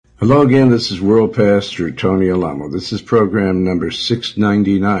Hello again, this is World Pastor Tony Alamo. This is program number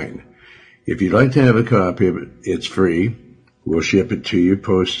 699. If you'd like to have a copy of it, it's free. We'll ship it to you,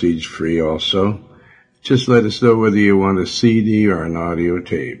 postage free also. Just let us know whether you want a CD or an audio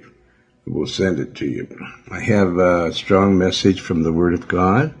tape. We'll send it to you. I have a strong message from the Word of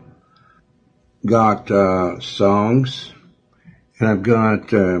God. Got songs, and I've got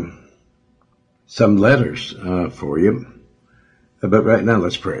some letters for you. But right now,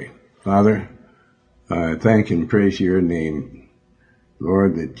 let's pray. Father, I thank and praise your name,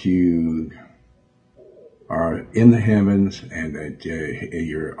 Lord, that you are in the heavens and that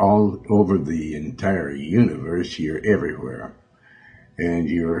you're all over the entire universe. You're everywhere. And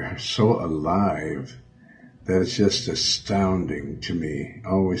you're so alive that it's just astounding to me.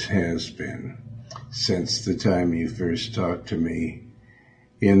 Always has been since the time you first talked to me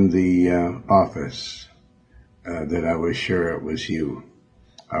in the office. That I was sure it was you.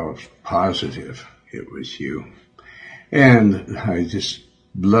 I was positive it was you. And I just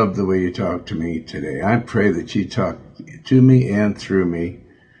love the way you talk to me today. I pray that you talk to me and through me,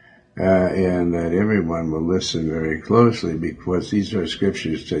 and that everyone will listen very closely, because these are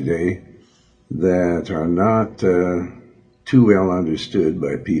scriptures today that are not too well understood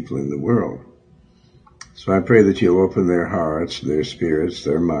by people in the world. So I pray that you'll open their hearts, their spirits,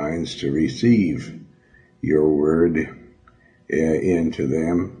 their minds to receive your word into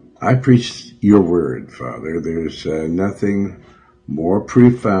them. I preach your word, Father. There's nothing more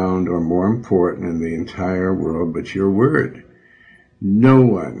profound or more important in the entire world but your word. No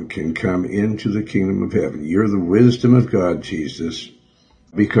one can come into the kingdom of heaven. You're the wisdom of God, Jesus,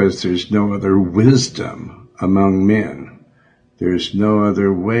 because there's no other wisdom among men. There's no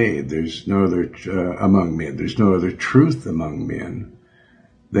other way. There's no other among men. There's no other truth among men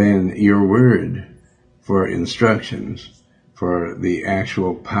than your word. For instructions, for the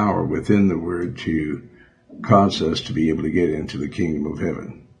actual power within the word to cause us to be able to get into the kingdom of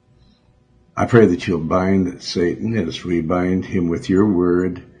heaven. I pray that you'll bind Satan as we bind him with your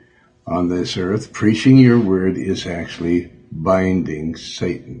word on this earth. Preaching your word is actually binding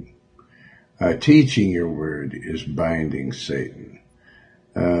Satan. Teaching your word is binding Satan.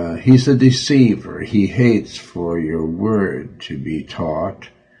 He's a deceiver. He hates for your word to be taught.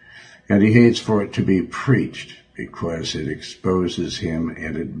 And he hates for it to be preached, because it exposes him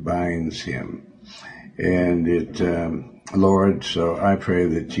and it binds him. And Lord, so I pray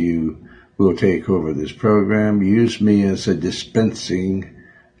that you will take over this program. Use me as a dispensing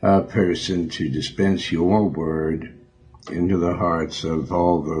person to dispense your word into the hearts of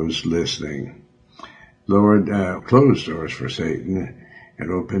all those listening. Lord, close doors for Satan and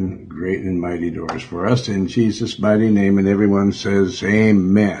open great and mighty doors for us in Jesus' mighty name. And everyone says,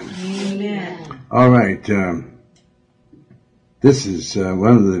 amen. Amen. All right. This is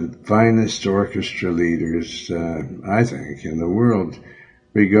one of the finest orchestra leaders, I think, in the world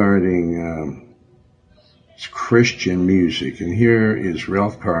regarding Christian music. And here is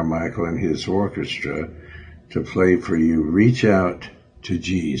Ralph Carmichael and his orchestra to play for you, Reach Out to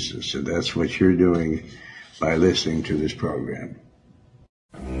Jesus. And that's what you're doing by listening to this program.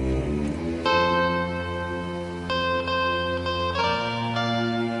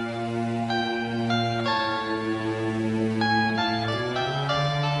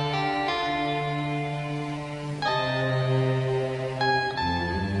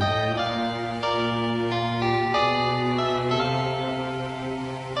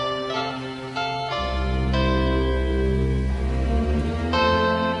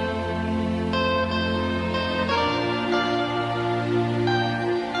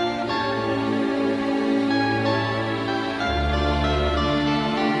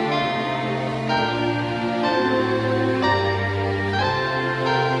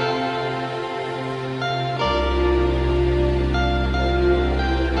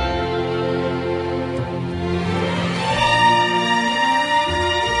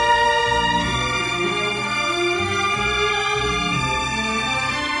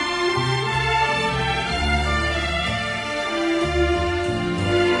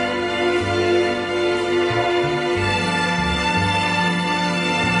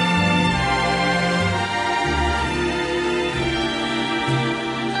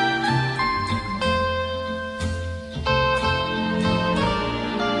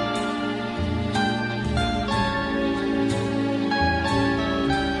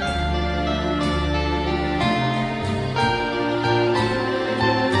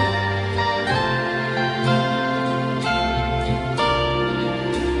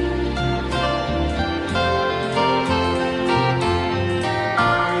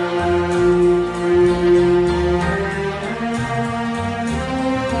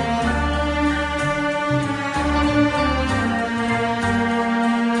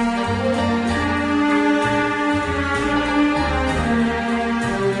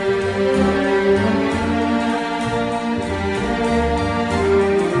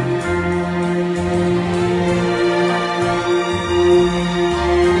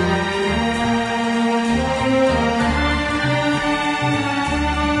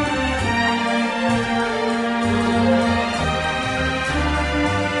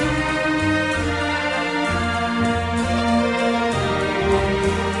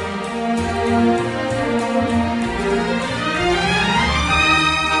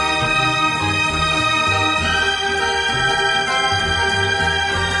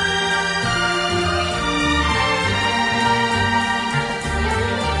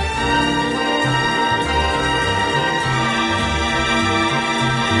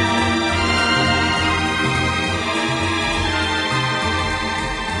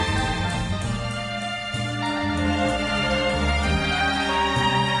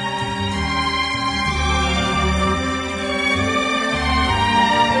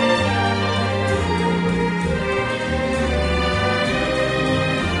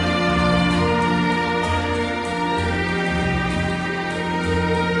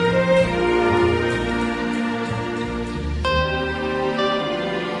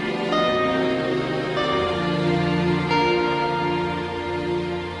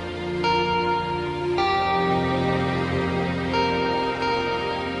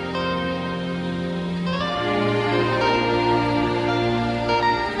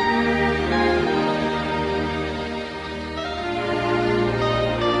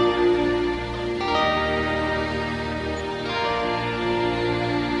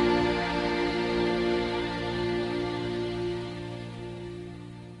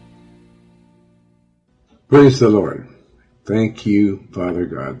 Praise the Lord. Thank you, Father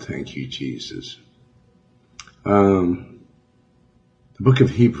God. Thank you, Jesus. The book of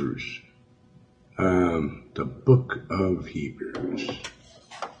Hebrews. The book of Hebrews.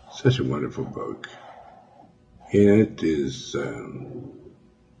 Such a wonderful book. It is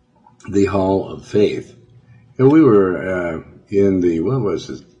the Hall of Faith. And we were in the, what was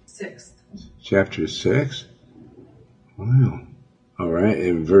it? 6th. Chapter 6? Wow. All right,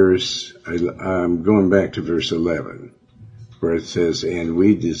 in I'm going back to verse 11, where it says, and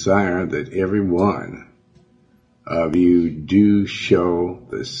we desire that every one of you do show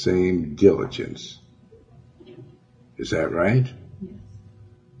the same diligence. Is that right? Yes.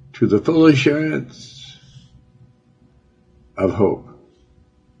 To the full assurance of hope.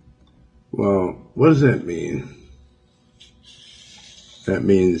 Well, what does that mean? That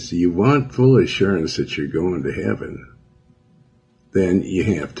means you want full assurance that you're going to heaven. Then you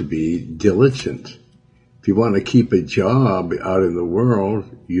have to be diligent. If you want to keep a job out in the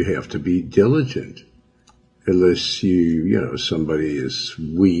world, you have to be diligent. Unless somebody is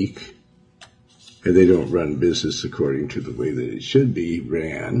weak and they don't run business according to the way that it should be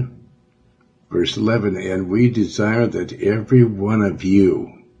ran. Verse 11, and we desire that every one of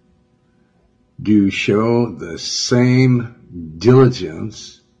you do show the same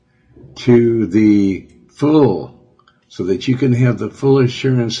diligence to the full, so that you can have the full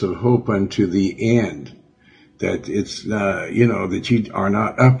assurance of hope unto the end. That it's, that you are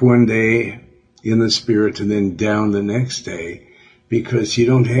not up one day in the Spirit and then down the next day, because you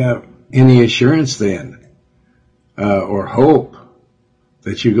don't have any assurance then, or hope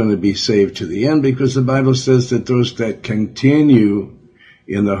that you're going to be saved to the end, because the Bible says that those that continue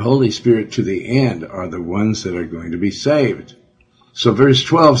in the Holy Spirit to the end are the ones that are going to be saved. So verse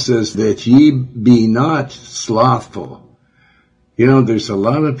 12 says that ye be not slothful. There's a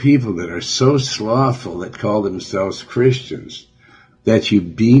lot of people that are so slothful that call themselves Christians, that you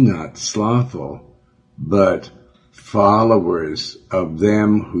be not slothful, but followers of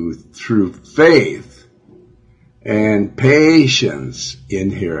them who through faith and patience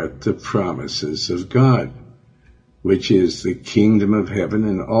inherit the promises of God, which is the kingdom of heaven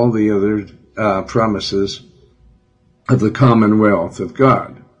and all the other promises of the commonwealth of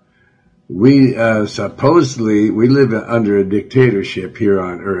God. We supposedly live under a dictatorship here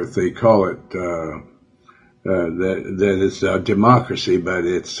on earth. They call it that it's a democracy, but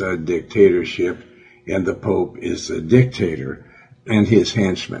it's a dictatorship, and the Pope is a dictator and his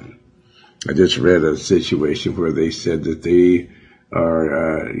henchmen. I just read a situation where they said that they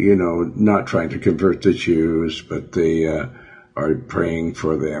are, not trying to convert the Jews, but they are praying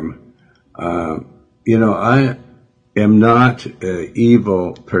for them. I am not an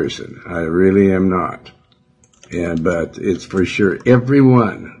evil person. I really am not. But it's for sure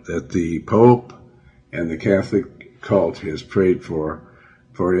everyone that the Pope and the Catholic cult has prayed for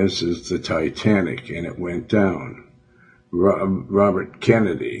instance, the Titanic, and it went down. Robert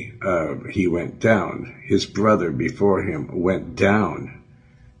Kennedy, he went down. His brother before him went down.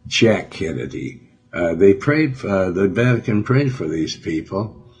 Jack Kennedy. The Vatican prayed for these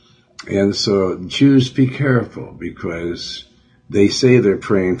people. And so Jews, be careful, because they say they're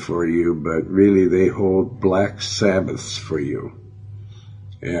praying for you, but really they hold black Sabbaths for you.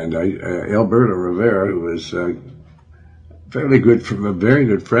 And Alberto Rivera, who was a very good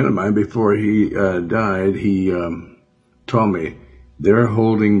friend of mine before he died, he told me, they're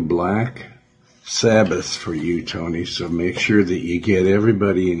holding black Sabbaths for you, Tony, so make sure that you get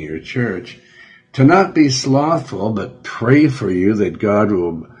everybody in your church to not be slothful, but pray for you that God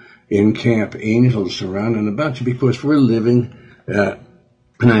will encamp angels around and about you, because we're living, and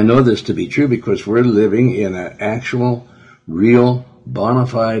I know this to be true, because we're living in an actual, real, bona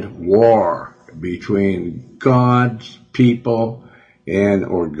fide war between God's people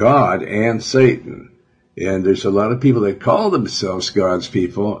or God and Satan. And there's a lot of people that call themselves God's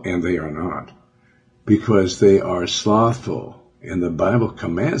people, and they are not, because they are slothful. And the Bible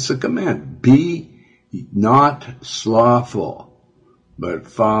commands a command, be not slothful, but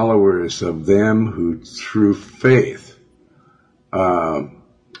followers of them who through faith, and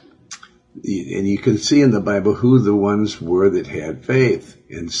you can see in the Bible who the ones were that had faith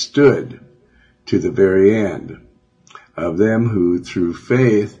and stood to the very end, of them who through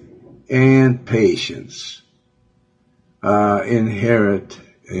faith and patience inherited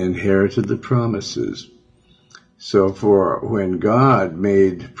the promises. So for when God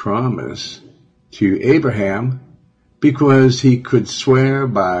made promise to Abraham, because he could swear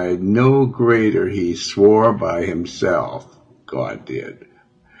by no greater, he swore by himself. God did.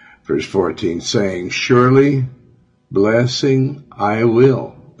 Verse 14, saying, surely blessing I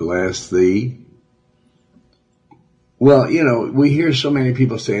will bless thee, Well, we hear so many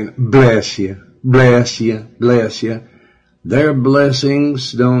people saying, bless you, bless you, bless you. Their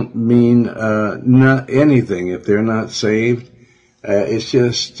blessings don't mean not anything if they're not saved. It's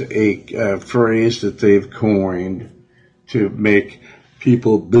just a phrase that they've coined to make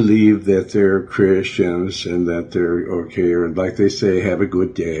people believe that they're Christians and that they're okay, or like they say, have a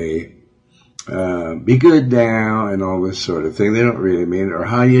good day, be good now, and all this sort of thing. They don't really mean it. Or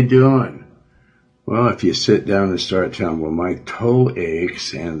how you doing? Well, if you sit down and start telling, well, my toe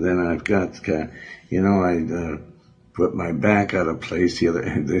aches, and then I've got, I put my back out of place the other,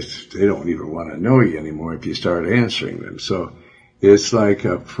 and they don't even want to know you anymore if you start answering them. So it's like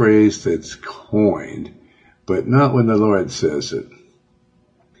a phrase that's coined, but not when the Lord says it.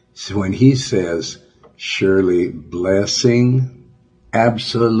 So when he says, surely blessing,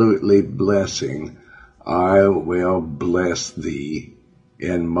 absolutely blessing, I will bless thee,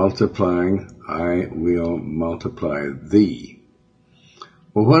 and multiplying, I will multiply thee.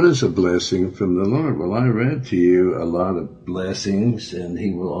 Well, what is a blessing from the Lord? Well, I read to you a lot of blessings, and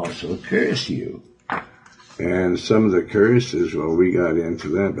he will also curse you. And some of the curses, well, we got into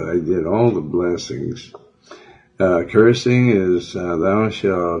that, but I did all the blessings. Cursing is, thou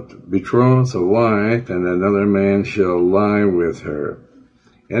shalt betroth a wife, and another man shall lie with her.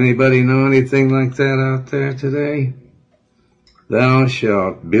 Anybody know anything like that out there today? Thou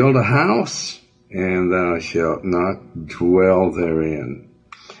shalt build a house, and thou shalt not dwell therein.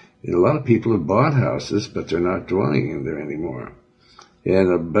 And a lot of people have bought houses, but they're not dwelling in there anymore.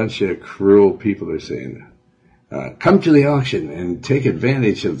 And a bunch of cruel people are saying, come to the auction and take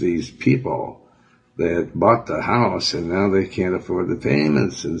advantage of these people that bought the house, and now they can't afford the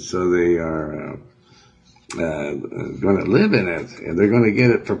payments, and so they are going to live in it, and they're going to get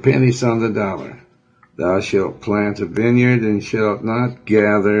it for pennies on the dollar. Thou shalt plant a vineyard and shalt not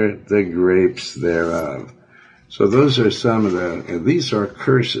gather the grapes thereof. So those are some of and these are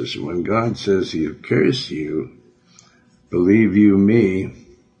curses. When God says he'll curse you, believe you me,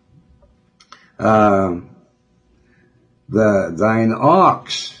 thine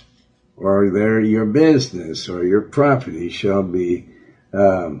ox, or your business, or your property shall be,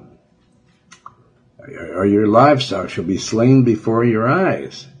 or your livestock shall be slain before your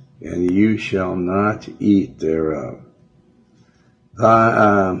eyes, and you shall not eat thereof.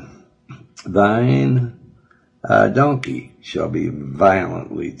 Thine donkey shall be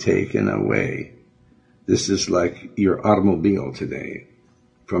violently taken away. This is like your automobile today,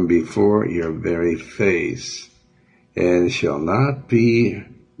 from before your very face, and shall not be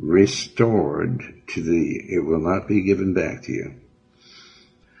restored to thee. It will not be given back to you.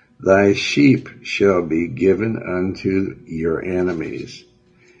 Thy sheep shall be given unto your enemies,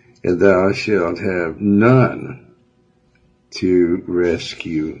 and thou shalt have none to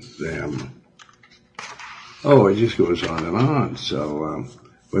rescue them. Oh, it just goes on and on. So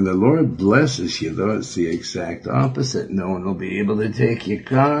when the Lord blesses you, though, it's the exact opposite. No one will be able to take your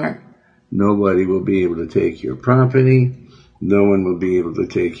car. Nobody will be able to take your property. No one will be able to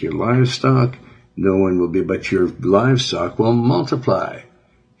take your livestock. No one will be, but your livestock will multiply.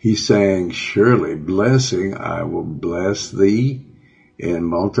 He's saying, surely blessing, I will bless thee, and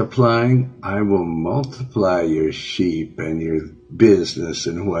multiplying, I will multiply your sheep and your business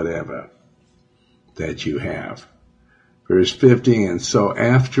and whatever that you have. Verse 15, and so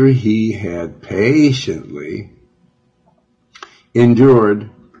after he had patiently endured,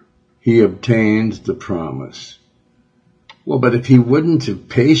 he obtained the promise. Well, but if he wouldn't have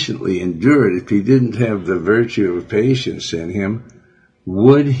patiently endured, if he didn't have the virtue of patience in him,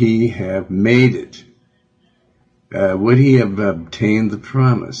 would he have made it? Would he have obtained the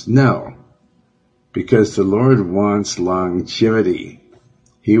promise? No, because the Lord wants longevity.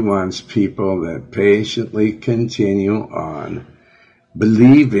 He wants people that patiently continue on,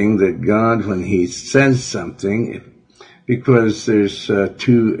 believing that God, when he says something, because there's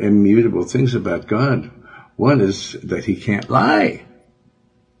two immutable things about God. One is that he can't lie.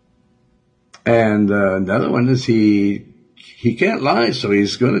 And another one is he can't lie, so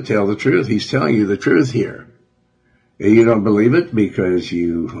he's going to tell the truth. He's telling you the truth here. You don't believe it because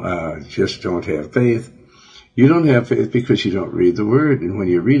you just don't have faith. You don't have faith because you don't read the Word. And when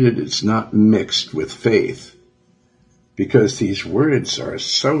you read it, it's not mixed with faith. Because these words are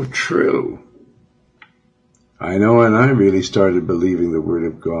so true. I know when I really started believing the Word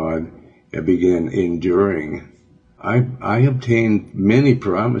of God and began enduring, I obtained many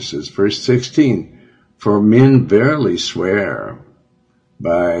promises. Verse 16, for men verily swear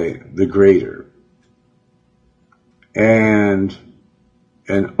by the greater, and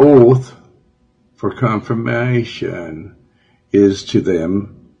an oath for confirmation is to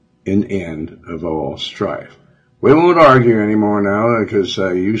them an end of all strife. We won't argue anymore now because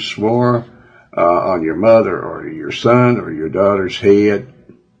you swore on your mother or your son or your daughter's head.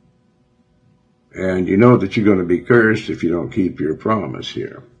 And you know that you're going to be cursed if you don't keep your promise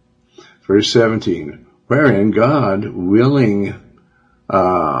here. Verse 17, wherein God, willing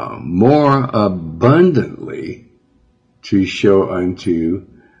more abundantly to show unto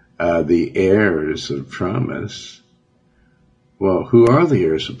the heirs of promise. Well, who are the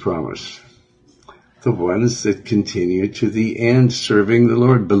heirs of promise? The ones that continue to the end, serving the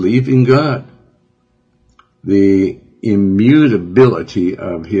Lord, believing God. The immutability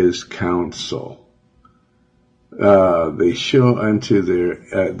of his counsel. They show unto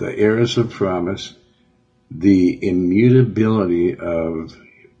the heirs of promise the immutability of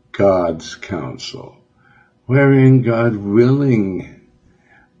God's counsel, wherein God willing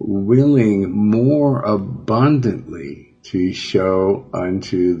more abundantly to show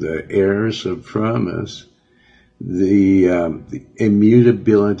unto the heirs of promise the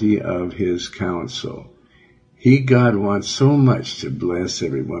immutability of his counsel. God wants so much to bless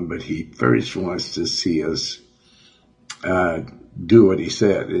everyone, but he first wants to see us do what he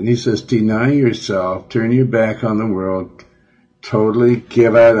said. And he says, deny yourself, turn your back on the world, totally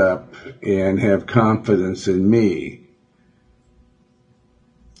give it up, and have confidence in me.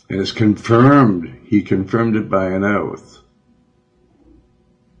 And it's confirmed. He confirmed it by an oath.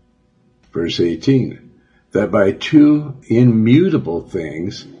 Verse 18, that by two immutable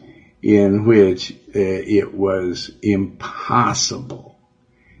things in which it was impossible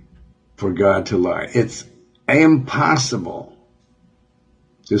for God to lie. It's impossible.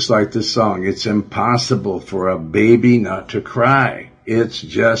 Just like the song, it's impossible for a baby not to cry. It's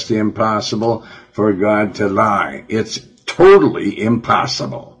just impossible for God to lie. It's totally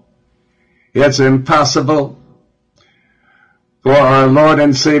impossible. It's impossible for our Lord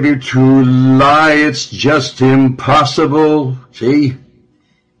and Savior to lie. It's just impossible. See?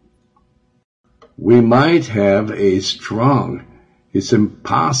 We might have it's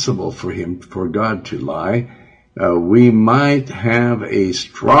impossible for God to lie. We might have a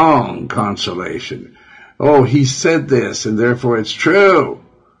strong consolation. Oh, he said this, and therefore it's true.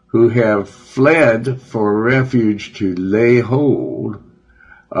 Who have fled for refuge to lay hold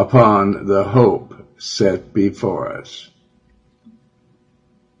upon the hope set before us.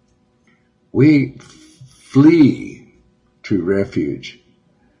 We flee to refuge.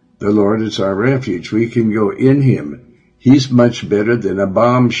 The Lord is our refuge. We can go in him. He's much better than a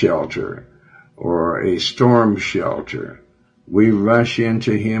bomb shelter or a storm shelter. We rush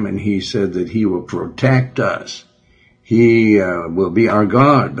into him, and he said that he will protect us. He will be our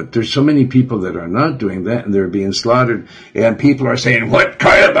God. But there's so many people that are not doing that, and they're being slaughtered. And people are saying, what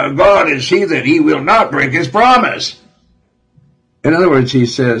kind of a God is he that he will not break his promise? In other words, he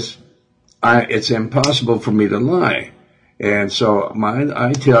says, it's impossible for me to lie. And so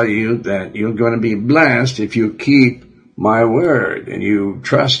I tell you that you're going to be blessed if you keep my word and you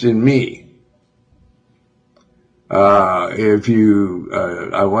trust in me. I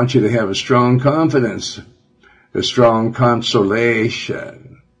want you to have a strong confidence, a strong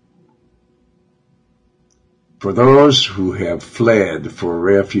consolation for those who have fled for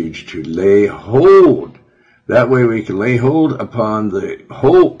refuge to lay hold. That way we can lay hold upon the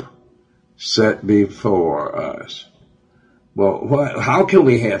hope set before us. Well, how can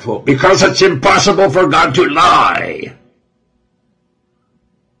we have hope? Because it's impossible for God to lie.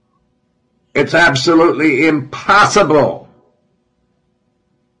 It's absolutely impossible.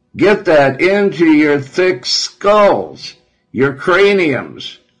 Get that into your thick skulls, your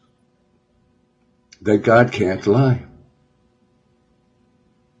craniums, that God can't lie.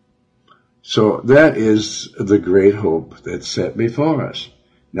 So that is the great hope that's set before us.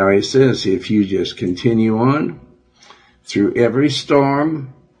 Now he says, if you just continue on through every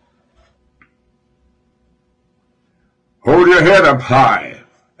storm, hold your head up high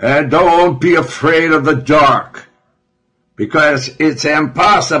and don't be afraid of the dark, because it's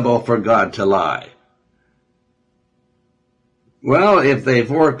impossible for God to lie. Well, if they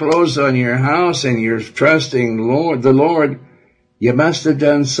foreclose on your house and you're trusting the Lord, you must have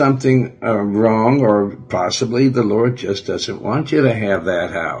done something wrong, or possibly the Lord just doesn't want you to have that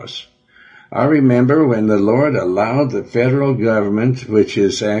house. I remember when the Lord allowed the federal government, which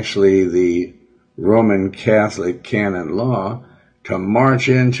is actually the Roman Catholic canon law, to march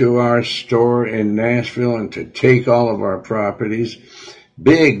into our store in Nashville and to take all of our properties.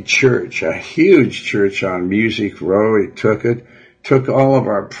 Big church, a huge church on Music Row. He took all of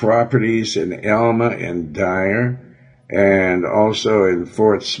our properties in Elma and Dyer, and also in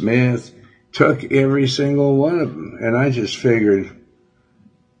Fort Smith, took every single one of them. And I just figured,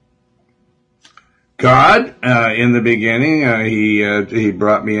 God, in the beginning, he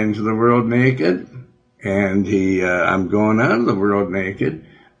brought me into the world naked, and I'm going out of the world naked.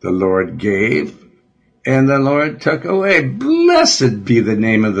 The Lord gave, and the Lord took away. Blessed be the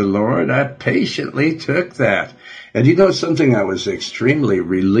name of the Lord. I patiently took that. And you know something? I was extremely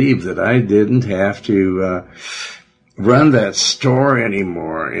relieved that I didn't have to run that store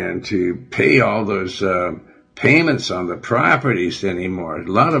anymore and to pay all those payments on the properties anymore.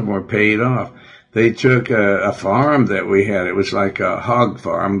 A lot of them were paid off. They took a farm that we had. It was like a hog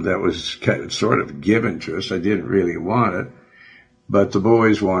farm that was sort of given to us. I didn't really want it, but the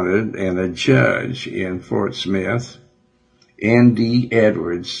boys wanted it, and a judge in Fort Smith, Andy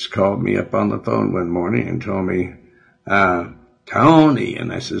Edwards, called me up on the phone one morning and told me, Tony,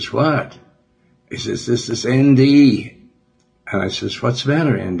 and I says, what? He says, this is ND. And I says, what's the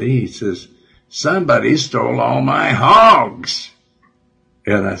matter, ND? He says, somebody stole all my hogs.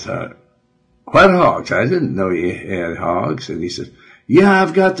 And I thought, what hogs? I didn't know you had hogs. And he says, yeah,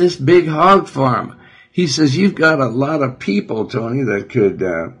 I've got this big hog farm. He says, you've got a lot of people, Tony, that could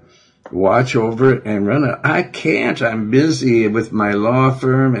watch over it and run it. I can't. I'm busy with my law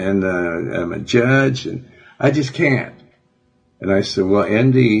firm, and I'm a judge, and I just can't. And I said, well,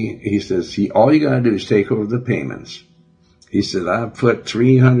 ND, he says, all you got to do is take over the payments. He said, I've put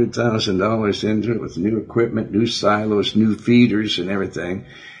 $300,000 into it with new equipment, new silos, new feeders and everything.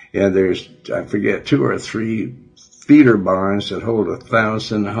 And there's, I forget, 2 or 3 feeder barns that hold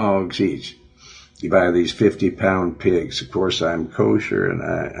 1,000 hogs each. You buy these 50-pound pigs. Of course, I'm kosher, and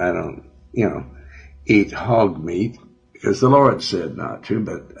I don't, eat hog meat because the Lord said not to,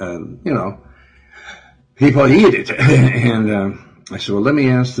 but, people eat it. And I said, well, let me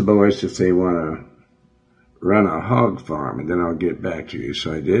ask the boys if they want to run a hog farm, and then I'll get back to you.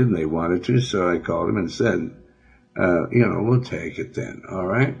 So I did, and they wanted to, so I called them and said, we'll take it then, all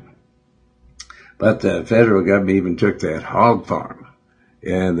right? But the federal government even took that hog farm,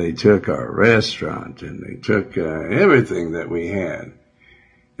 and they took our restaurant, and they took everything that we had,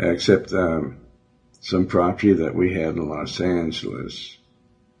 except some property that we had in Los Angeles.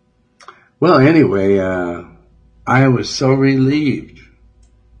 Well, anyway, I was so relieved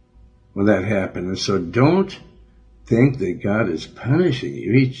when that happened. And so don't think that God is punishing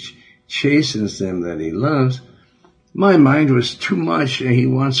you. He chastens them that he loves. My mind was too much, and he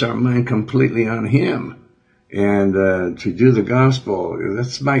wants our mind completely on him. And to do the gospel,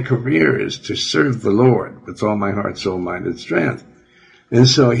 that's my career, is to serve the Lord with all my heart, soul, mind, and strength. And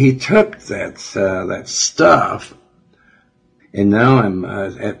so he took that stuff, and now I'm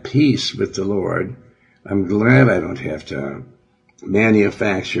at peace with the Lord. I'm glad I don't have to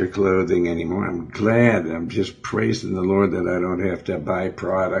manufacture clothing anymore. I'm glad. I'm just praising the Lord that I don't have to buy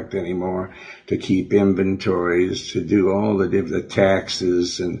product anymore, to keep inventories, to do all the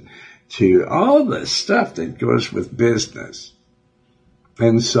taxes, and to all the stuff that goes with business.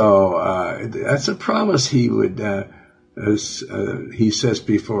 And so that's a promise he would, he says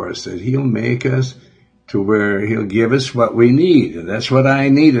before us, that he'll make us to where he'll give us what we need. And that's what I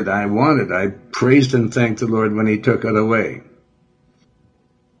needed. I wanted. I praised and thanked the Lord when he took it away.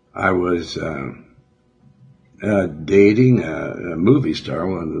 I was dating a movie star,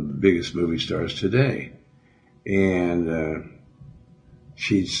 one of the biggest movie stars today. And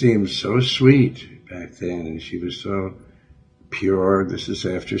she seemed so sweet back then, and she was so pure. This is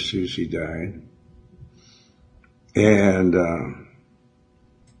after Susie died. And the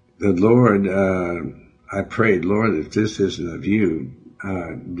Lord, I prayed, Lord, if this isn't of you,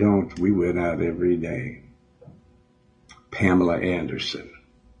 we went out every day. Pamela Anderson.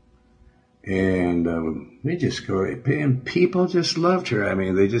 And we just go, and people just loved her. I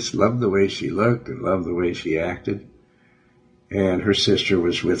mean, they just loved the way she looked and loved the way she acted. And her sister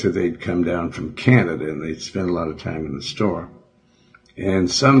was with her. They'd come down from Canada, and they'd spend a lot of time in the store.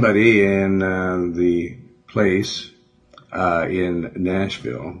 And somebody in the place in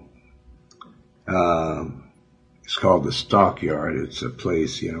Nashville, it's called the Stockyard. It's a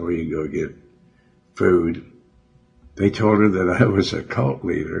place, where you go get food. They told her that I was a cult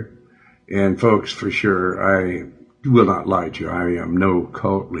leader. And folks, for sure, I will not lie to you. I am no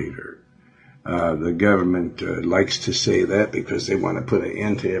cult leader. The government likes to say that because they want to put an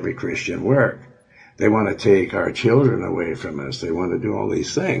end to every Christian work. They want to take our children away from us. They want to do all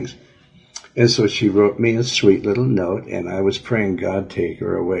these things. And so she wrote me a sweet little note, and I was praying God take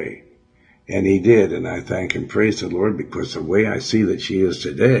her away. And he did, and I thank and praise the Lord, because the way I see that she is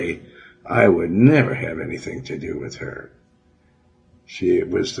today, I would never have anything to do with her.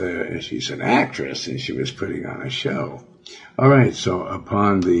 She's an actress, and she was putting on a show. All right, so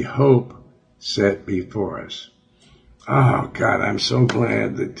upon the hope set before us. Oh, God, I'm so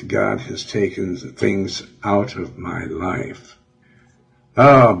glad that God has taken the things out of my life.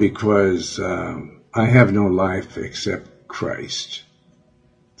 Oh, because I have no life except Christ,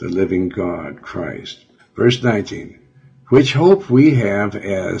 the living God, Christ. Verse 19, which hope we have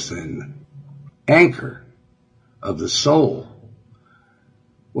as an anchor of the soul.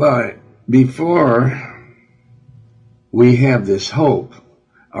 Well, before we have this hope,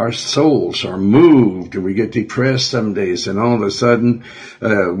 our souls are moved, and we get depressed some days, and all of a sudden, a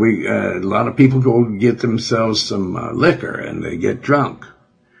lot of people go get themselves some liquor, and they get drunk.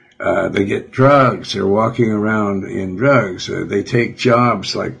 They get drugs. They're walking around in drugs. They take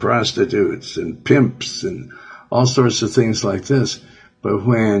jobs like prostitutes and pimps and all sorts of things like this. But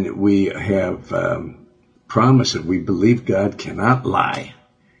when we have promised that we believe God cannot lie,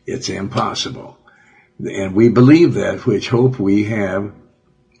 it's impossible. And we believe that, which hope we have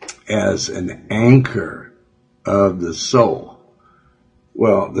as an anchor of the soul.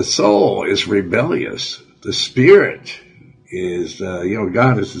 Well, the soul is rebellious. The spirit is,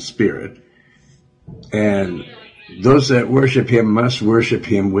 God is the spirit. And those that worship him must worship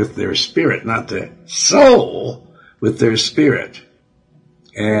him with their spirit, not the soul, with their spirit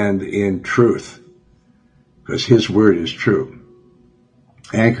and in truth. Because his word is true.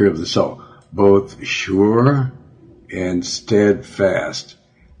 Anchor of the soul, both sure and steadfast.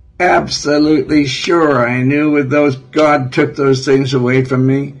 Absolutely sure. I knew with those, God took those things away from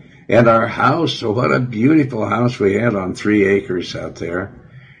me. And our house, so what a beautiful house we had on 3 acres out there.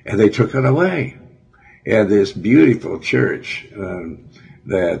 And they took it away. And this beautiful church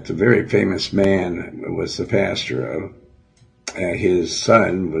that a very famous man was the pastor of, his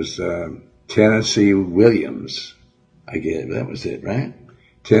son was Tennessee Williams. I guess that was it, right?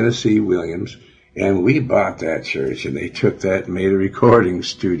 Tennessee Williams. And we bought that church, and they took that and made a recording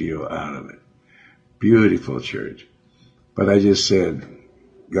studio out of it. Beautiful church. But I just said,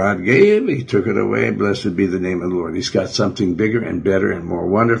 God gave, he took it away, blessed be the name of the Lord. He's got something bigger and better and more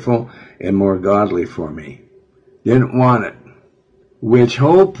wonderful and more godly for me. Didn't want it. Which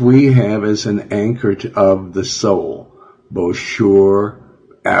hope we have as an anchor of the soul, both sure,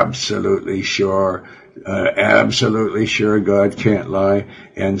 absolutely sure God can't lie,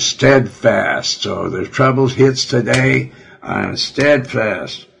 and steadfast. So the troubles hits today, I'm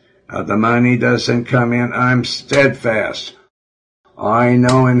steadfast. The money doesn't come in, I'm steadfast. I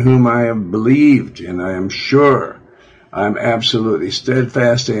know in whom I have believed, and I am sure. I'm absolutely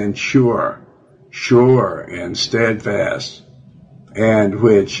steadfast and sure and steadfast, and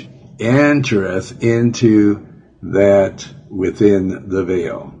which entereth into that within the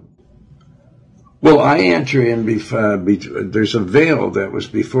veil. Well, I enter in there's a veil that was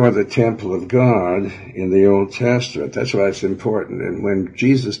before the temple of God in the Old Testament. That's why it's important. And when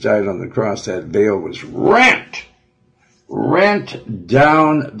Jesus died on the cross, that veil was rent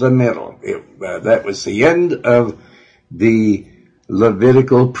down the middle. That was the end of the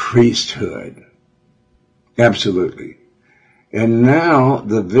Levitical priesthood. Absolutely. And now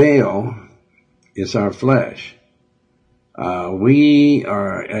the veil is our flesh. We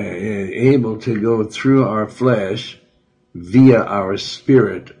are able to go through our flesh via our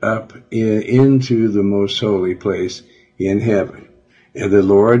spirit up into the most holy place in heaven. And the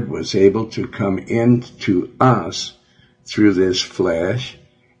Lord was able to come into us through this flesh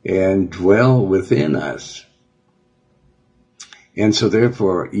and dwell within us. And so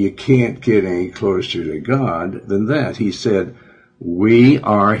therefore, you can't get any closer to God than that. He said, we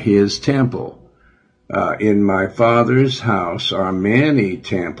are his temple. In my Father's house are many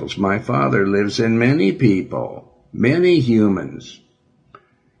temples. My Father lives in many people, many humans.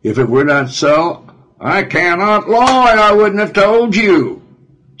 If it were not so, I cannot lie. I wouldn't have told you.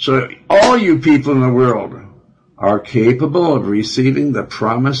 So all you people in the world are capable of receiving the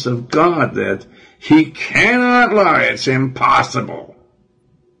promise of God that he cannot lie. It's impossible.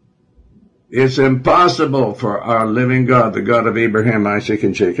 It's impossible for our living God, the God of Abraham, Isaac,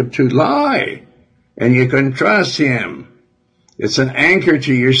 and Jacob, to lie. And you can trust him. It's an anchor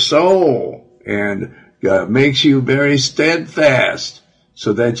to your soul and makes you very steadfast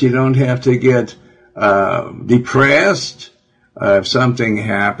so that you don't have to get depressed if something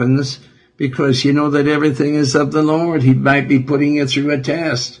happens, because you know that everything is of the Lord. He might be putting you through a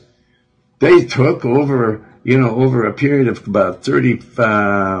test. They took over a period of about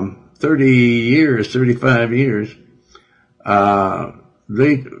 35 years,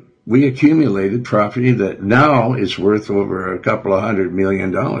 we accumulated property that now is worth over $200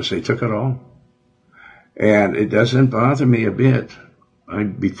 million. They took it all. And it doesn't bother me a bit.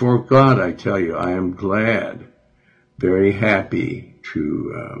 Before God, I tell you, I am glad, very happy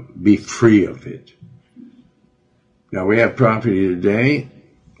to be free of it. Now, we have property today,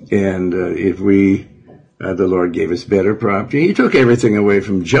 and if the Lord gave us better property, he took everything away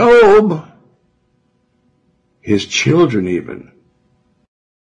from Job, his children even,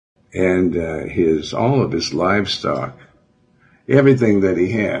 and all of his livestock, everything that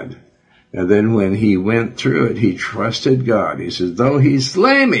he had. And then when he went through it, he trusted God. He says, though he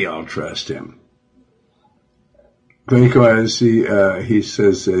slay me, I'll trust him. Because he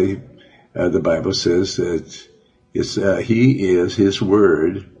says, the Bible says that he is his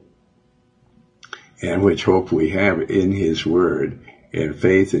word, and which hope we have in his word, and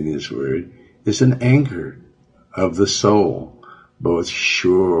faith in his word, is an anchor of the soul, both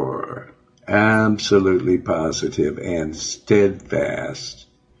sure, absolutely positive, and steadfast.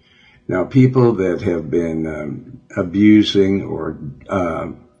 Now, people that have been abusing or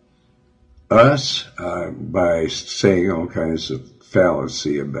us by saying all kinds of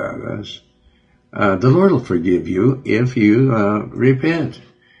fallacy about us, the Lord will forgive you if you repent.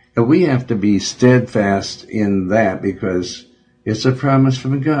 And we have to be steadfast in that because it's a promise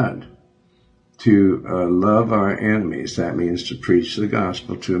from God to love our enemies. That means to preach the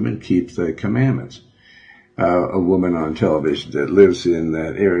gospel to them and keep the commandments. A woman on television that lives in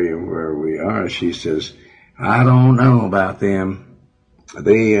that area where we are, she says, I don't know about them.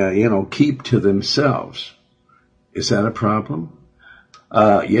 They, keep to themselves. Is that a problem?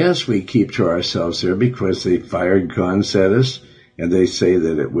 Yes, we keep to ourselves there because they fired guns at us, and they say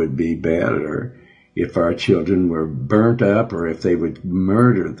that it would be better if our children were burnt up or if they would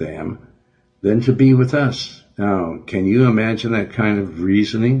murder them than to be with us. Now, can you imagine that kind of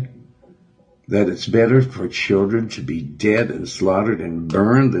reasoning? That it's better for children to be dead and slaughtered and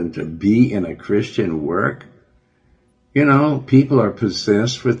burned than to be in a Christian work? People are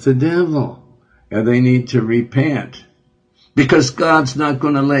possessed with the devil, and they need to repent. Because God's not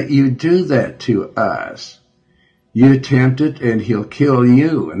going to let you do that to us. You tempt it, and he'll kill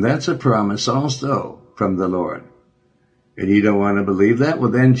you. And that's a promise also from the Lord. And you don't want to believe that?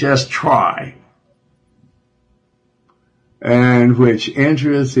 Well, then just try. And which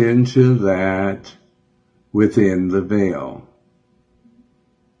entereth into that within the veil.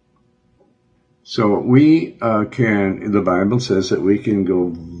 So we the Bible says that we can go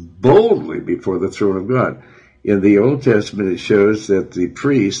boldly before the throne of God. In the Old Testament, it shows that the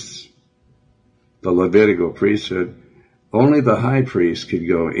priests, the Levitical priesthood, only the high priest could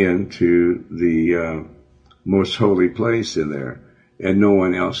go into the most holy place in there, and no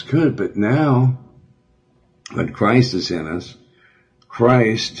one else could. But now, when Christ is in us,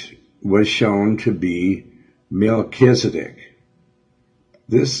 Christ was shown to be Melchizedek.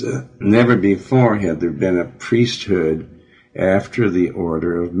 This never before had there been a priesthood after the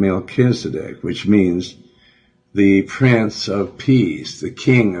order of Melchizedek, which means the Prince of Peace, the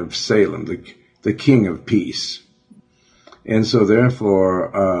King of Salem, the King of Peace. And so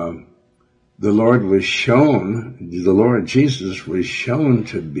therefore, the Lord Jesus was shown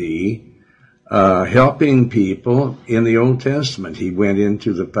to be helping people in the Old Testament. He went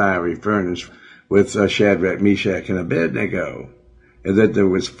into the fiery furnace with Shadrach, Meshach, and Abednego. And that there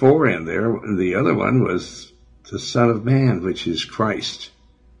was 4 in there, and the other one was the Son of Man, which is Christ.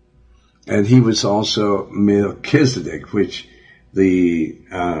 And he was also Melchizedek, which the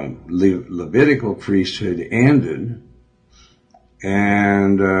Levitical priesthood ended,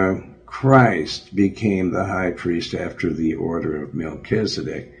 and Christ became the high priest after the order of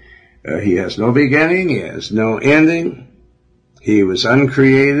Melchizedek. He has no beginning, he has no ending, he was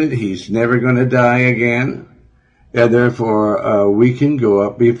uncreated, he's never going to die again, and therefore we can go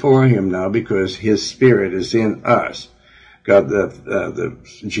up before him now because his Spirit is in us.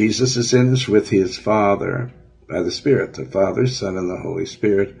 Jesus is in us with his Father by the Spirit. The Father, Son, and the Holy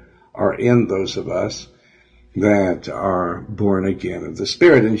Spirit are in those of us that are born again of the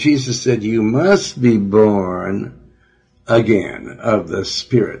Spirit. And Jesus said, you must be born again of the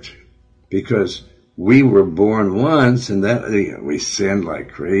Spirit, because we were born once, and that we sinned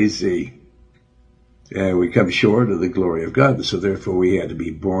like crazy, and we come short of the glory of God. So therefore we had to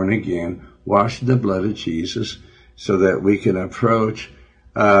be born again, washed in the blood of Jesus, so that we can approach,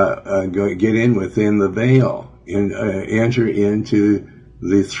 get in within the veil, and enter into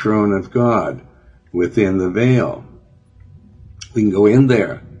the throne of God within the veil. We can go in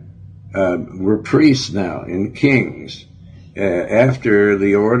there. We're priests now and kings. After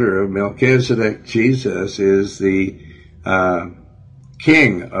the order of Melchizedek, Jesus is the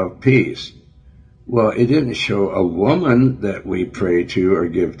King of Peace. Well, it didn't show a woman that we pray to or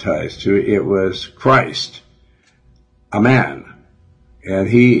give tithes to. It was Christ, a man. And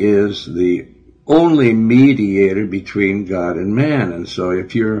he is the only mediator between God and man. And so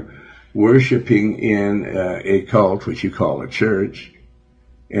if you're worshiping in a cult, which you call a church,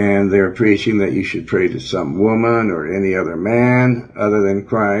 and they're preaching that you should pray to some woman or any other man other than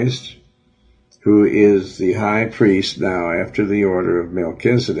Christ, who is the high priest now after the order of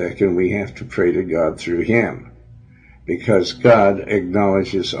Melchizedek, and we have to pray to God through him, because God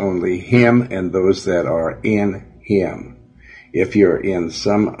acknowledges only him and those that are in him. If you're in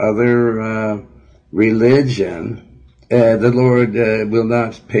some other religion, the Lord will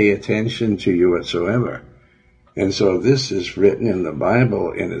not pay attention to you whatsoever. And so this is written in the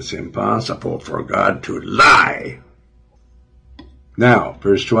Bible, and it's impossible for God to lie. Now,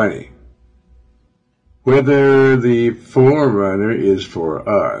 verse 20. Whether the forerunner is for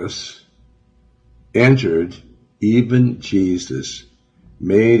us, entered even Jesus,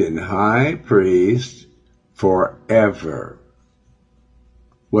 made an high priest forever.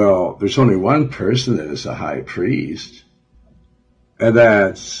 Well, there's only one person that is a high priest, and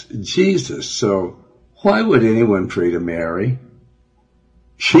that's Jesus. So why would anyone pray to Mary?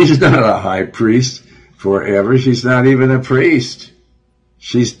 She's not a high priest forever. She's not even a priest.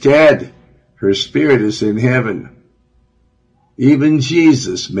 She's dead. Her spirit is in heaven. Even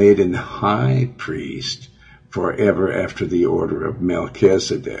Jesus made an high priest forever after the order of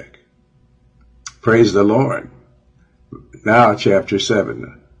Melchizedek. Praise the Lord. Now, chapter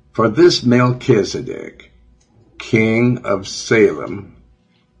 7. For this Melchizedek, king of Salem,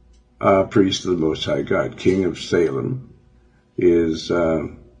 priest of the Most High God, king of Salem, is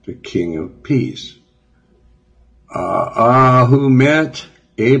the king of peace, who met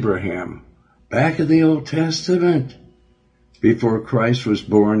Abraham back in the Old Testament, before Christ was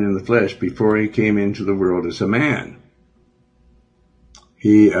born in the flesh, before he came into the world as a man.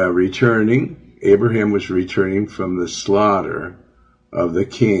 Abraham was returning from the slaughter of the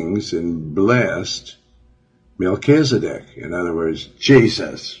kings and blessed Melchizedek, in other words,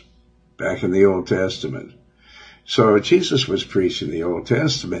 Jesus, back in the Old Testament. So Jesus was preached in the Old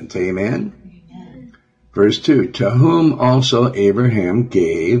Testament, amen? Amen. Verse 2, to whom also Abraham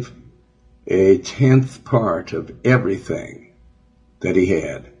gave a 10th part of everything that he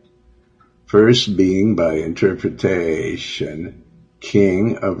had, first being by interpretation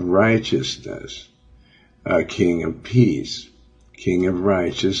king of righteousness, king of peace, king of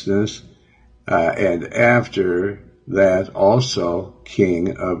righteousness, and after that also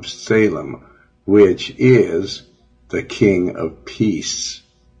king of Salem, which is the king of peace.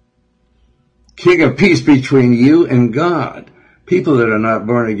 King of peace between you and God. People that are not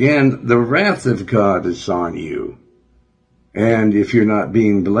born again, the wrath of God is on you. And if you're not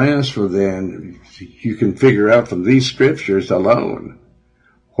being blessed, well then you can figure out from these scriptures alone.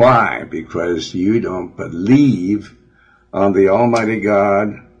 Why? Because you don't believe on the Almighty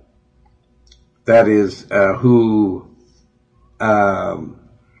God, that is who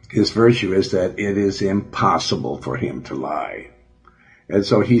his virtue is, that it is impossible for him to lie. And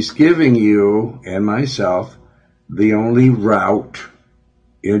so he's giving you and myself the only route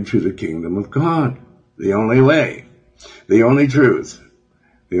into the kingdom of God, the only way, the only truth,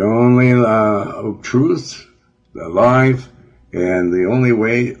 the only truth, the life, and the only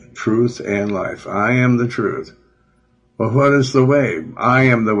way, truth, and life. I am the truth. Well, what is the way? I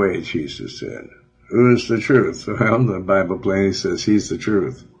am the way, Jesus said. Who is the truth? Well, the Bible plainly says he's the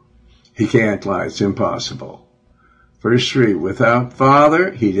truth. He can't lie. It's impossible. Verse 3, without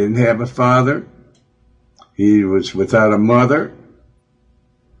father, he didn't have a father. He was without a mother,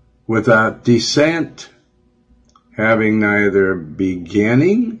 without descent, having neither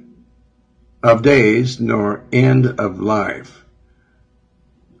beginning of days nor end of life.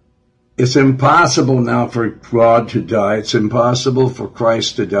 It's impossible now for God to die. It's impossible for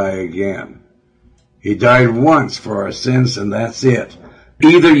Christ to die again. He died once for our sins, and that's it.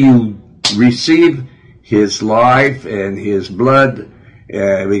 Either you receive his life and his blood,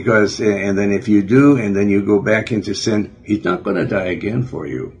 and then if you do, and then you go back into sin, he's not going to die again for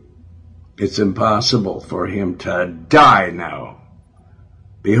you. It's impossible for him to die now.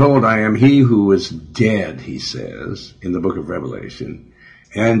 Behold, I am he who was dead, he says in the book of Revelation.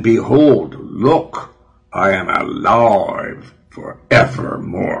 And behold, look, I am alive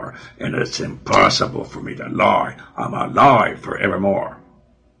forevermore. And it's impossible for me to lie. I'm alive forevermore.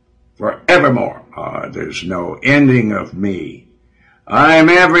 Forevermore. There's no ending of me. I'm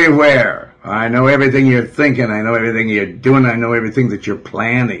everywhere. I know everything you're thinking. I know everything you're doing. I know everything that you're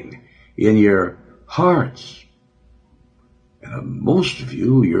planning in your hearts. And most of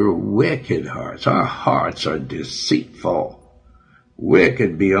you, your wicked hearts. Our hearts are deceitful.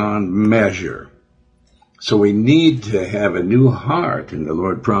 Wicked beyond measure. So we need to have a new heart, and the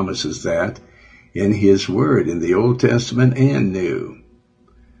Lord promises that in his word, in the Old Testament and New.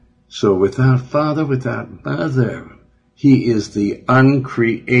 So without father, without mother, he is the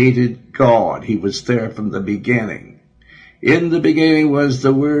uncreated God. He was there from the beginning. In the beginning was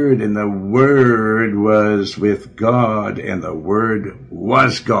the Word, and the Word was with God, and the Word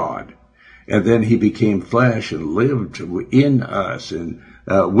was God. And then he became flesh and lived in us and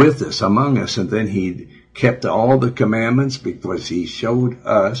with us, among us. And then he kept all the commandments because he showed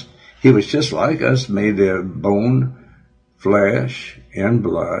us. He was just like us, made of bone, flesh, and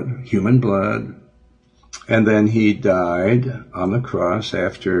blood, human blood. And then he died on the cross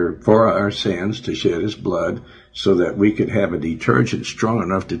for our sins to shed his blood so that we could have a detergent strong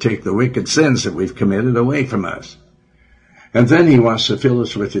enough to take the wicked sins that we've committed away from us. And then he wants to fill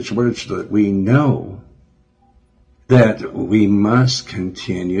us with his word so that we know that we must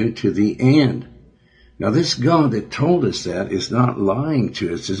continue to the end. Now, this God that told us that is not lying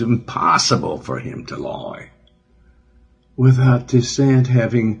to us. It's impossible for him to lie. Without descent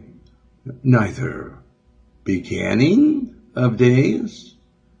having neither beginning of days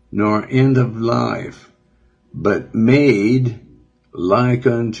nor end of life, but made like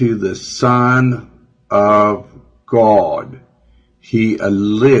unto the Son of God. He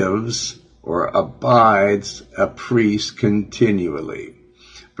lives or abides a priest continually.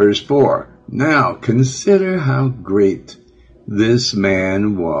 Verse 4, now consider how great this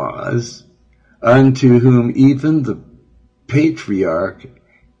man was, unto whom even the patriarch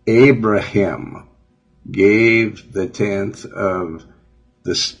Abraham gave the tenth of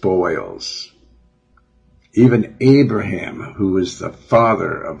the spoils. Even Abraham, who is the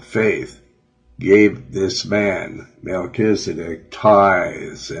father of faith, gave this man, Melchizedek,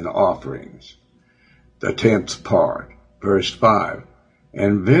 tithes and offerings, the 10th part. Verse 5,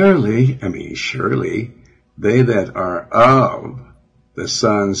 and verily, surely, they that are of the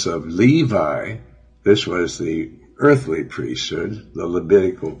sons of Levi, this was the earthly priesthood, the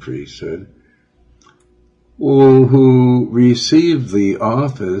Levitical priesthood, who received the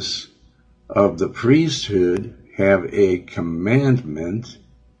office of the priesthood, have a commandment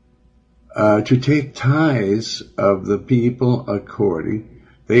to take tithes of the people according.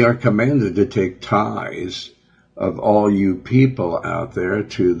 They are commanded to take tithes of all you people out there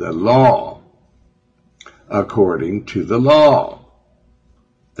to the law, according to the law,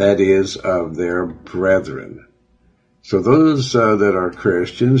 that is, of their brethren. So those that are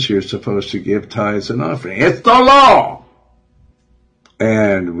Christians, you're supposed to give tithes and offering. It's the law!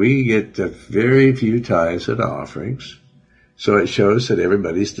 And we get very few tithes and offerings. So it shows that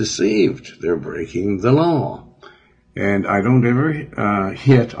everybody's deceived. They're breaking the law. And I don't ever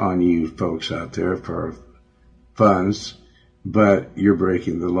hit on you folks out there for funds, but you're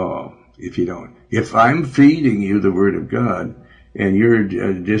breaking the law if you don't. If I'm feeding you the Word of God and you're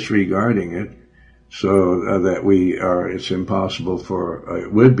disregarding it, so that it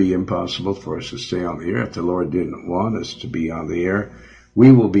would be impossible for us to stay on the air. If the Lord didn't want us to be on the air,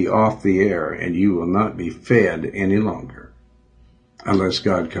 we will be off the air and you will not be fed any longer unless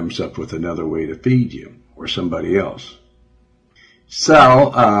God comes up with another way to feed you or somebody else.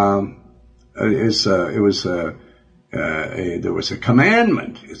 So, there was a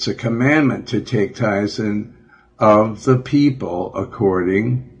commandment. It's a commandment to take tithes of the people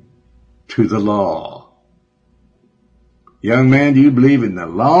according to the law. Young man, do you believe in the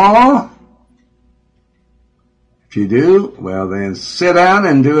law? If you do, well then sit down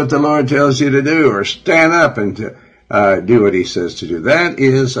and do what the Lord tells you to do, or stand up and do what he says to do. That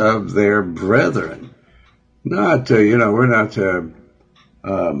is of their brethren. Not, we're not to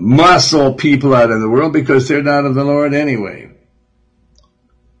muscle people out in the world because they're not of the Lord anyway.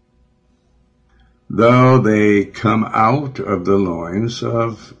 Though they come out of the loins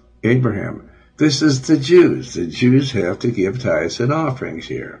of Abraham. This is the Jews. The Jews have to give tithes and offerings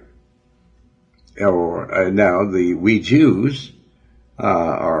here. Now we Jews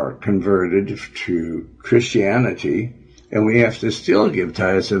are converted to Christianity, and we have to still give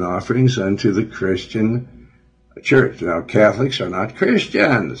tithes and offerings unto the Christian church. Now Catholics are not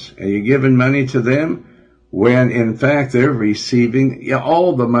Christians, and you're giving money to them when in fact they're receiving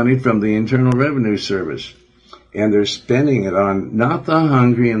all the money from the Internal Revenue Service. And they're spending it on not the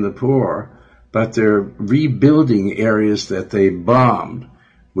hungry and the poor, but they're rebuilding areas that they bombed,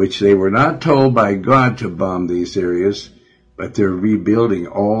 which they were not told by God to bomb these areas, but they're rebuilding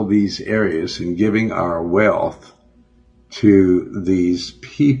all these areas and giving our wealth to these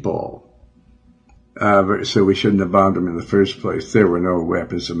people. So we shouldn't have bombed them in the first place. There were no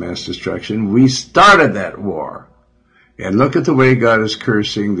weapons of mass destruction. We started that war. And look at the way God is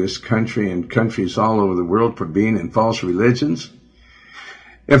cursing this country and countries all over the world for being in false religions.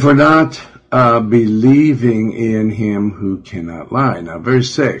 If we're not believing in him who cannot lie. Now,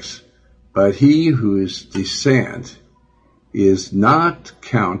 verse 6, but he whose descent is not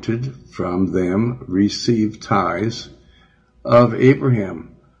counted from them received tithes of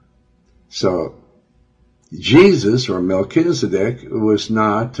Abraham. So, Jesus, or Melchizedek, was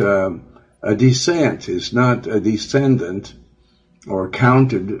not a descent, is not a descendant or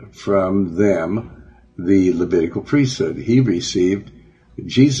counted from them, the Levitical priesthood.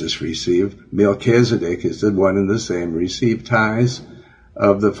 Jesus received, Melchizedek is the one and the same, received tithes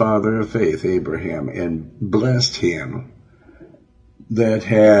of the father of faith, Abraham, and blessed him that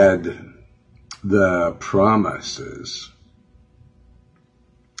had the promises.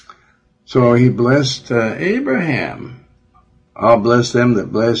 So he blessed Abraham. I'll bless them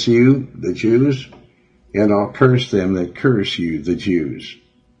that bless you, the Jews, and I'll curse them that curse you, the Jews.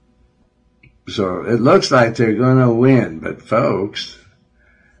 So it looks like they're going to win, but folks,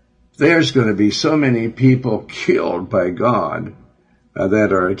 there's going to be so many people killed by God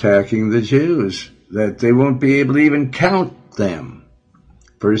that are attacking the Jews that they won't be able to even count them.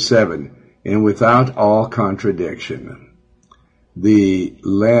 Verse 7, and without all contradiction, the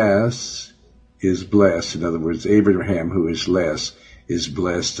less is blessed. In other words, Abraham, who is less, is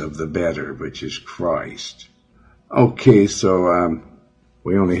blessed of the better, which is Christ. Okay, so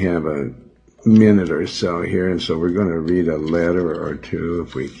we only have a minute or so here, and so we're going to read a letter or two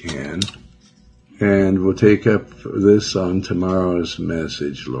if we can. And we'll take up this on tomorrow's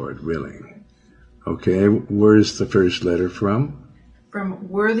message, Lord willing. Okay, where's the first letter from? From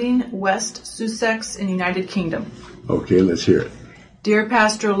Worthing, West Sussex in United Kingdom. Okay, let's hear it. Dear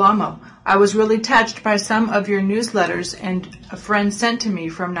Pastor Lamo, I was really touched by some of your newsletters and a friend sent to me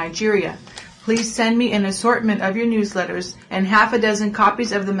from Nigeria. Please send me an assortment of your newsletters and half a dozen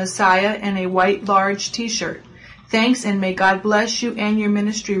copies of the Messiah and a white large t-shirt. Thanks, and may God bless you and your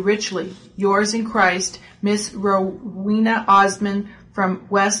ministry richly. Yours in Christ, Miss Rowena Osman from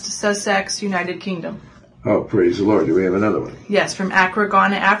West Sussex, United Kingdom. Oh, praise the Lord. Do we have another one? Yes, from Accra,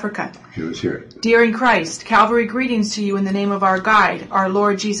 Ghana, Africa. Okay, let's hear it. Dear in Christ, Calvary greetings to you in the name of our guide, our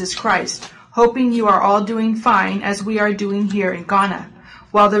Lord Jesus Christ, hoping you are all doing fine as we are doing here in Ghana.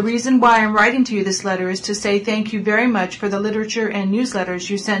 Well, the reason why I'm writing to you this letter is to say thank you very much for the literature and newsletters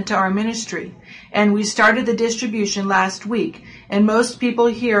you sent to our ministry. And we started the distribution last week, and most people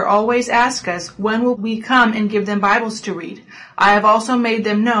here always ask us, when will we come and give them Bibles to read? I have also made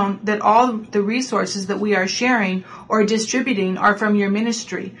them known that all the resources that we are sharing or distributing are from your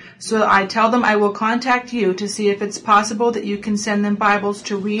ministry. So I tell them I will contact you to see if it's possible that you can send them Bibles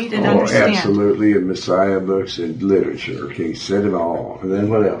to read and understand. Absolutely, and Messiah books and literature. Okay, send them all. And then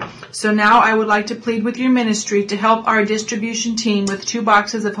what else? So now I would like to plead with your ministry to help our distribution team with 2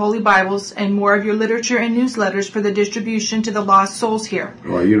 boxes of Holy Bibles and more of your literature and newsletters for the distribution to the lost souls here.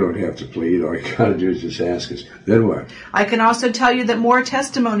 Well, you don't have to plead. All you got to do is just ask us. Then what? I can also tell you that more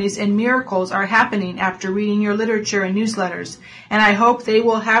testimonies and miracles are happening after reading your literature and newsletters, and I hope they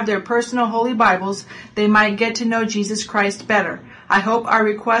will have their personal Holy Bibles. They might get to know Jesus Christ better. I hope our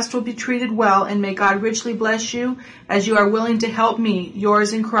request will be treated well, and may God richly bless you as you are willing to help me.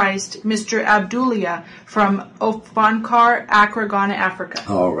 Yours in Christ, Mr. Abdulia from Ofankar, Accra, Ghana, Africa.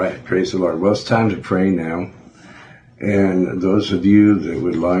 All right. Praise the Lord. Well, it's time to pray now. And those of you that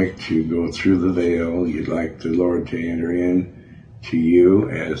would like to go through the veil, you'd like the Lord to enter in to you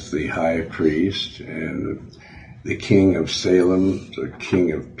as the high priest and the King of Salem, the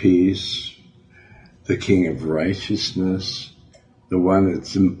King of peace, the King of righteousness, the one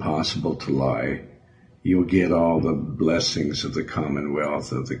that's impossible to lie, you'll get all the blessings of the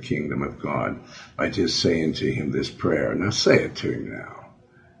commonwealth of the kingdom of God by just saying to him this prayer. Now say it to him now,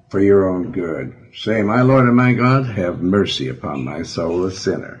 for your own good. Say, my Lord and my God, have mercy upon my soul, a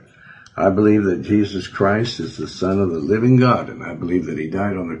sinner. I believe that Jesus Christ is the Son of the living God, and I believe that he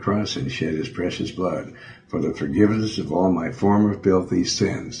died on the cross and shed his precious blood for the forgiveness of all my former filthy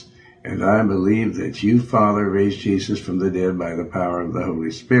sins. And I believe that you, Father, raised Jesus from the dead by the power of the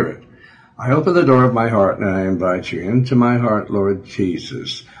Holy Spirit. I open the door of my heart and I invite you into my heart, Lord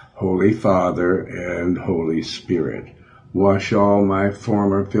Jesus, Holy Father and Holy Spirit. Wash all my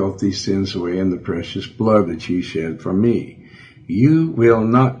former filthy sins away in the precious blood that you shed for me. You will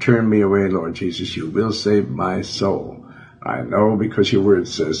not turn me away, Lord Jesus. You will save my soul. I know because your word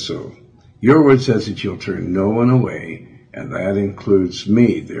says so. Your word says that you'll turn no one away, and that includes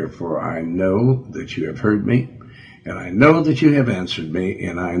me. Therefore, I know that you have heard me, and I know that you have answered me,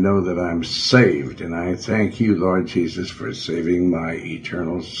 and I know that I'm saved. And I thank you, Lord Jesus, for saving my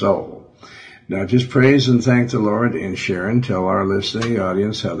eternal soul. Now just praise and thank the Lord, and share and tell our listening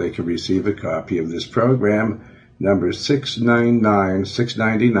audience how they can receive a copy of this program, number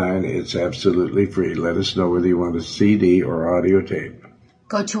 699. It's absolutely free. Let us know whether you want a CD or audio tape.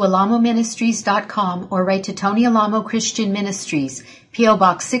 Go to alamoministries.com or write to Tony Alamo Christian Ministries, P.O.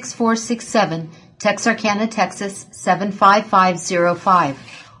 Box 6467, Texarkana, Texas 75505,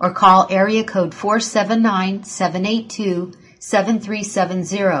 or call area code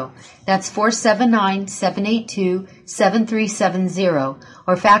 479-782-7370. That's 479-782-7370,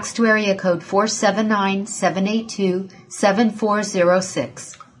 or fax to area code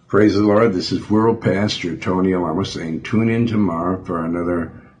 479-782-7406. Praise the Lord. This is World Pastor Tony Alamo saying, tune in tomorrow for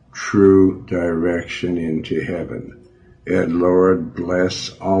another true direction into heaven. And Lord, bless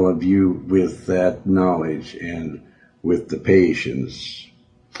all of you with that knowledge and with the patience.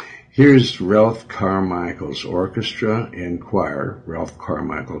 Here's Ralph Carmichael's orchestra and choir, Ralph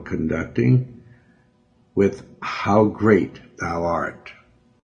Carmichael conducting, with How Great Thou Art.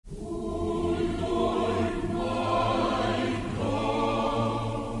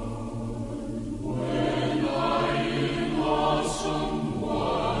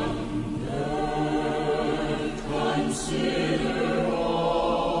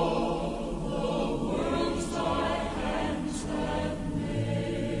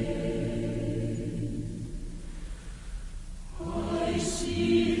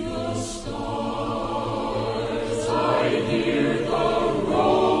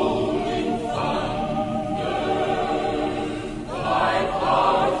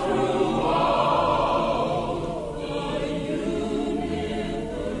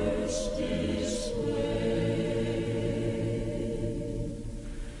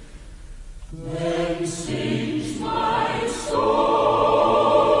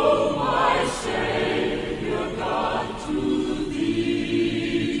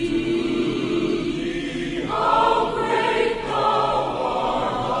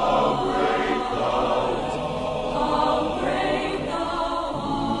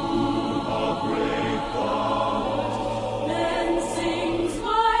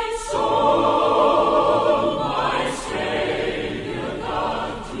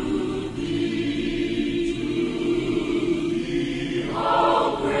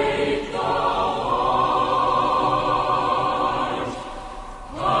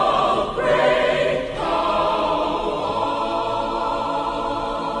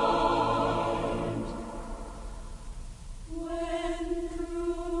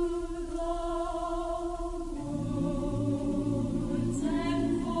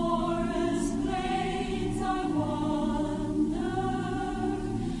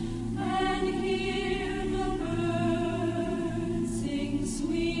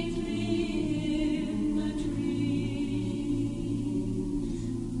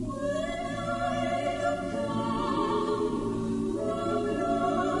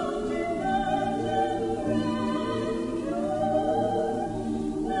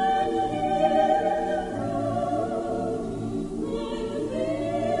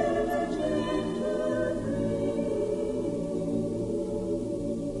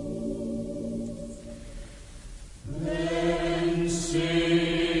 Then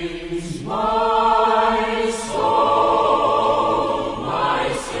sings my